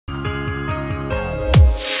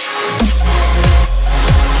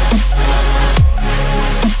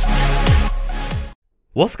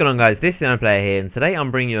What's going on, guys? This is Player here, and today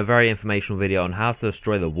I'm bringing you a very informational video on how to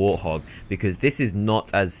destroy the Warthog, because this is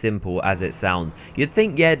not as simple as it sounds. You'd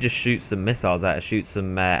think, yeah, just shoot some missiles at it, shoot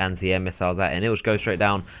some anti-air missiles at it, and it will just go straight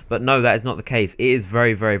down, but no, that is not the case. It is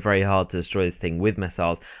very, very, very hard to destroy this thing with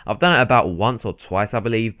missiles. I've done it about once or twice, I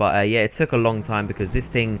believe, but yeah, it took a long time because this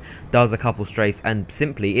thing does a couple strafes, and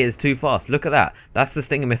simply, it is too fast. Look at that. That's the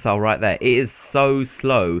Stinger missile right there. It is so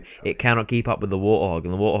slow, it cannot keep up with the Warthog,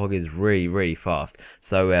 and the Warthog is really, really fast.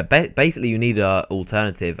 So basically you need an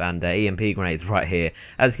alternative, and EMP grenades right here.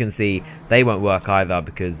 As you can see, they won't work either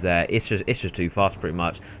because it's just too fast pretty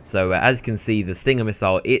much. So as you can see, the Stinger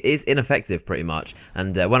missile, it is ineffective pretty much.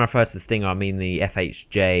 And when I refer to the Stinger, I mean the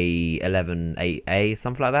FHJ-11A,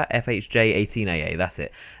 something like that. FHJ-18AA, that's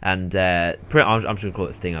it. And I'm just going to call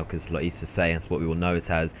it Stinger because it's a lot easier to say, and it's what we all know it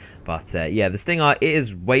as. But yeah, the Stinger, it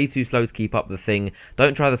is way too slow to keep up the thing.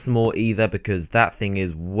 Don't try the Small either, because that thing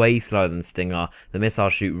is way slower than the Stinger. The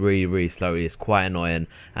missiles shoot really, really slowly. It's quite annoying.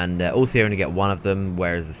 And also you only get one of them,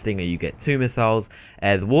 whereas the Stinger you get two missiles.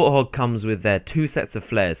 The Warthog comes with two sets of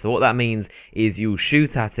flares. So what that means is you'll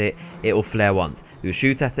shoot at it, it will flare once. You'll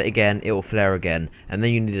shoot at it again, it will flare again. And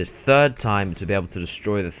then you need a third time to be able to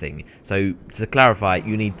destroy the thing. So to clarify,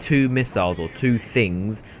 you need two missiles or two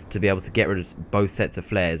things to be able to get rid of both sets of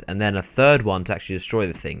flares, and then a third one to actually destroy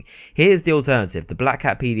the thing. Here's the alternative, the Black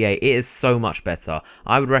Cat PDA. It is so much better.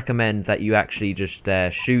 I would recommend that you actually just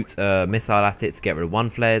shoot a missile at it to get rid of one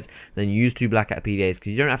flares, then use two Black Cat PDAs,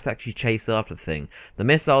 because you don't have to actually chase after the thing. The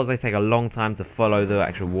missiles, they take a long time to follow the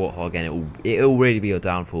actual Warthog, and it will really be your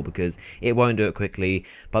downfall because it won't do it quickly.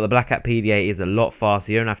 But the Black Cat PDA is a lot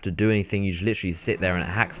faster. You don't have to do anything. You just literally sit there and it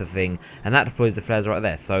hacks the thing, and that deploys the flares right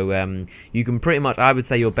there. So you can pretty much, I would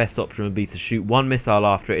say your best option would be to shoot one missile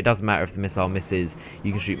after it. It doesn't matter if the missile misses.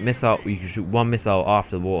 You can shoot one missile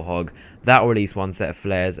after the Warthog. That will release one set of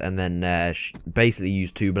flares, and then basically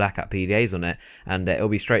use two Black Cat PDAs on it, and it'll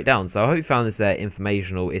be straight down. So I hope you found this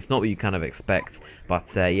informational. It's not what you kind of expect,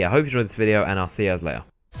 but yeah, I hope you enjoyed this video, and I'll see you guys later.